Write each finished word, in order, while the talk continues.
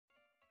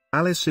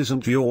Alice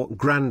isn't your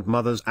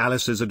grandmother's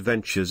Alice's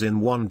Adventures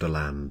in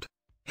Wonderland.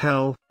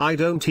 Hell, I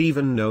don't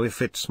even know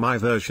if it's my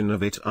version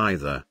of it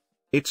either.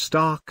 It's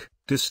dark,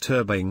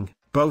 disturbing,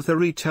 both a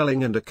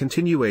retelling and a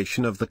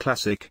continuation of the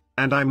classic,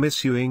 and I'm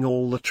issuing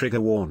all the trigger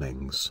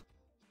warnings.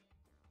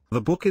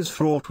 The book is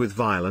fraught with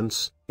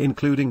violence,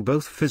 including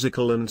both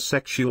physical and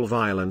sexual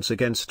violence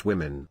against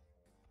women.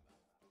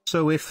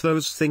 So if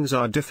those things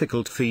are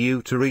difficult for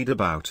you to read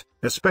about,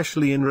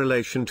 especially in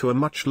relation to a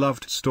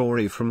much-loved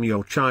story from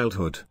your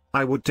childhood,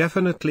 I would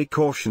definitely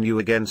caution you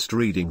against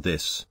reading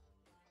this.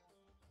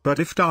 But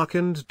if dark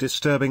and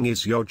disturbing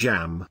is your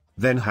jam,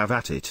 then have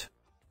at it.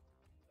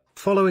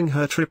 Following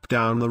her trip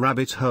down the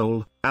rabbit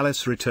hole,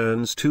 Alice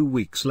returns 2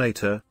 weeks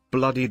later,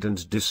 bloodied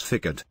and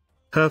disfigured.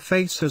 Her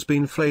face has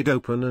been flayed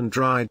open and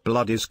dried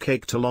blood is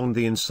caked along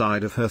the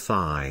inside of her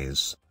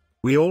thighs.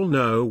 We all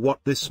know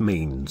what this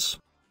means.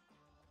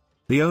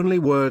 The only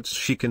words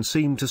she can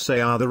seem to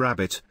say are the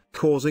rabbit,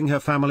 causing her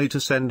family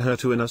to send her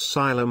to an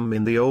asylum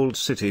in the old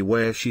city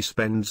where she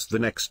spends the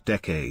next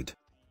decade.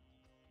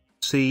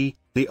 See,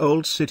 the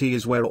old city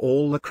is where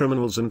all the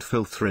criminals and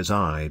filth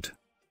reside.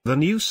 The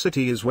new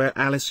city is where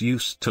Alice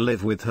used to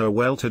live with her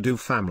well-to-do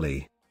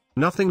family.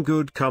 Nothing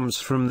good comes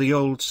from the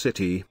old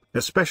city,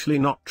 especially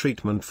not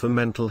treatment for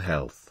mental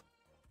health.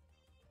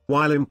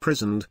 While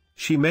imprisoned,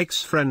 she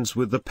makes friends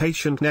with the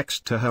patient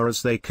next to her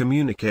as they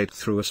communicate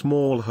through a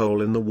small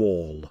hole in the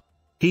wall.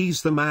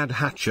 He's the Mad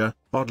Hatcher.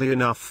 Oddly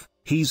enough,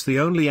 he's the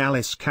only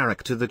Alice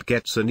character that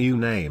gets a new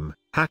name,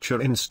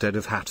 Hatcher instead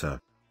of Hatter.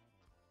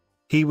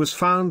 He was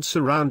found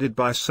surrounded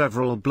by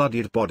several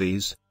bloodied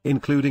bodies,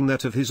 including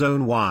that of his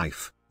own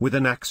wife, with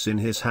an axe in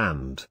his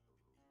hand.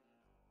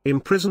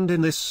 Imprisoned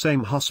in this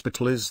same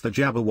hospital is the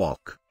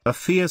Jabberwock, a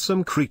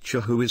fearsome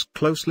creature who is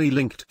closely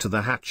linked to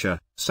the Hatcher,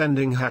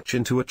 sending Hatch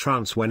into a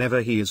trance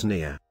whenever he is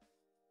near.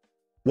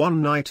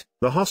 One night,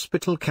 the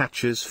hospital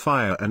catches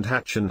fire and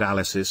Hatch and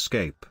Alice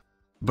escape.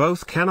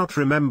 Both cannot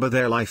remember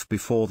their life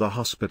before the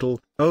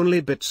hospital, only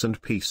bits and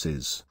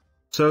pieces.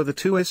 So the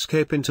two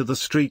escape into the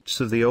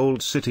streets of the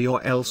old city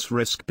or else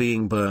risk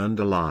being burned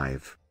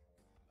alive.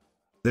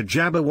 The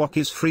Jabberwock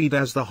is freed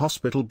as the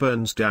hospital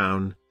burns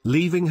down,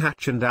 leaving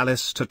Hatch and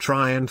Alice to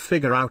try and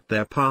figure out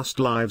their past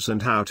lives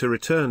and how to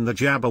return the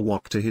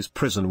Jabberwock to his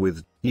prison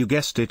with, you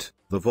guessed it,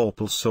 the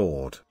Vorpal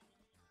sword.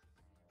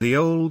 The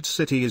old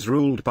city is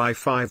ruled by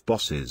 5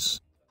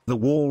 bosses: the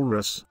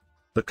Walrus,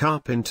 the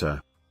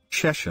Carpenter,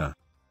 Cheshire,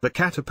 the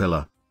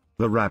Caterpillar,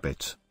 the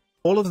Rabbit.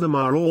 All of them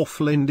are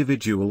awful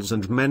individuals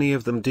and many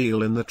of them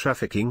deal in the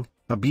trafficking,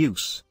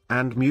 abuse,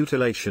 and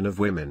mutilation of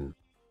women.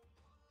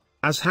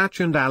 As Hatch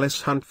and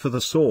Alice hunt for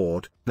the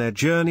sword, their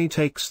journey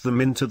takes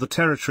them into the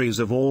territories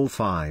of all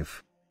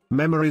 5.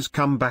 Memories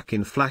come back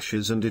in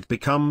flashes and it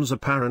becomes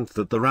apparent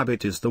that the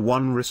rabbit is the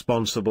one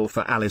responsible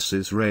for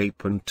Alice's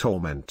rape and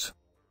torment.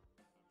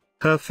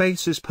 Her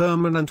face is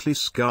permanently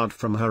scarred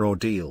from her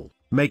ordeal,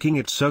 making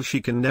it so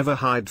she can never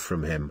hide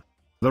from him.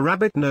 The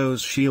rabbit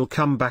knows she'll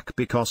come back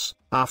because,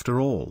 after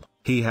all,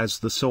 he has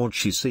the sword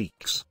she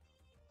seeks.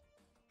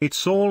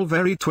 It's all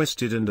very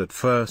twisted and at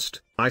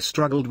first, I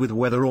struggled with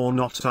whether or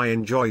not I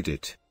enjoyed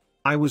it.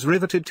 I was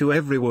riveted to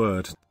every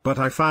word, but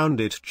I found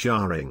it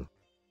jarring.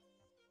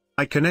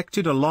 I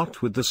connected a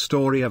lot with the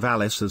story of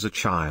Alice as a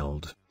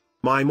child.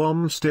 My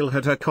mom still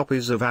had her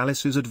copies of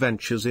Alice's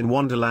Adventures in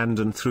Wonderland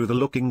and Through the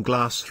Looking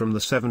Glass from the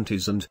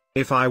 70s, and,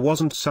 if I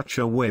wasn't such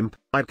a wimp,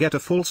 I'd get a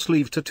full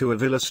sleeve tattoo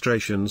of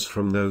illustrations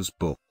from those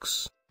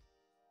books.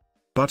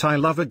 But I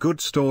love a good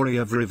story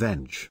of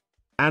revenge.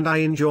 And I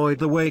enjoyed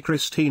the way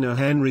Christina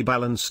Henry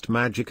balanced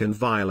magic and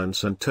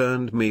violence and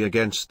turned me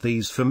against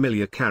these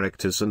familiar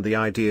characters and the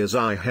ideas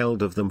I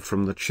held of them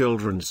from the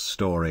children's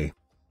story.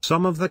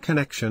 Some of the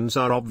connections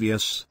are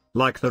obvious,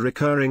 like the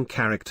recurring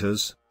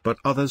characters, but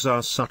others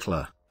are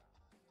subtler.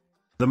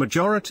 The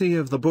majority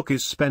of the book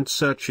is spent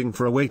searching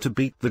for a way to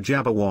beat the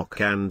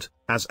Jabberwock and,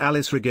 as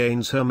Alice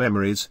regains her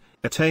memories,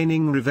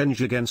 attaining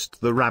revenge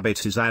against the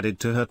rabbit is added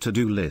to her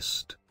to-do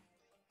list.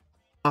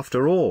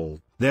 After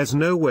all, there's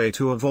no way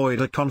to avoid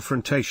a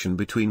confrontation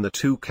between the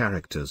two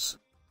characters.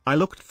 I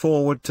looked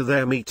forward to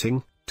their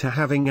meeting, to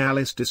having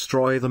Alice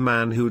destroy the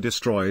man who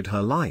destroyed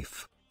her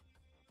life.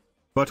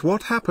 But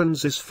what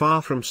happens is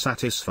far from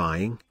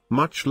satisfying,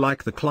 much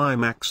like the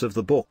climax of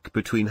the book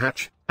between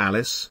Hatch,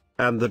 Alice,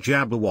 and the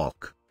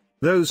Jabberwock.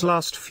 Those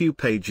last few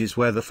pages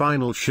where the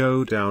final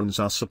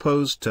showdowns are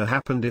supposed to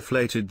happen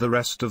deflated the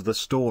rest of the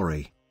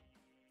story.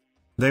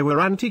 They were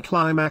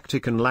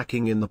anticlimactic and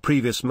lacking in the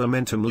previous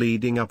momentum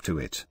leading up to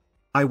it.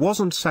 I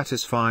wasn't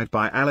satisfied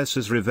by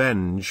Alice's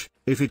revenge,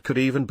 if it could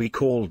even be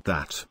called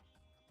that.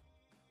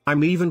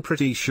 I'm even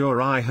pretty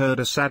sure I heard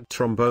a sad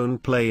trombone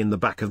play in the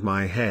back of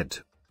my head.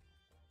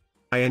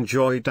 I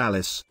enjoyed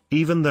Alice,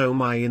 even though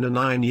my inner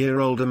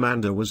 9-year-old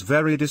Amanda was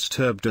very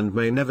disturbed and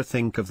may never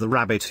think of the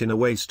rabbit in a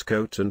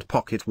waistcoat and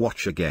pocket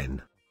watch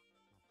again.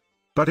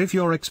 But if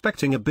you're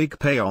expecting a big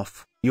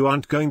payoff, you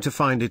aren't going to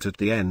find it at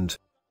the end,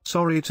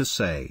 sorry to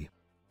say.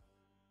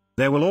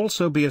 There will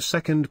also be a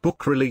second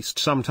book released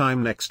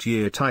sometime next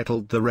year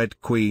titled The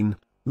Red Queen,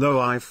 though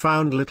I've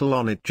found little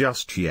on it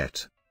just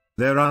yet.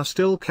 There are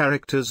still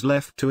characters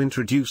left to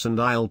introduce and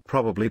I'll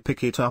probably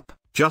pick it up,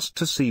 just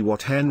to see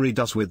what Henry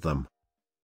does with them.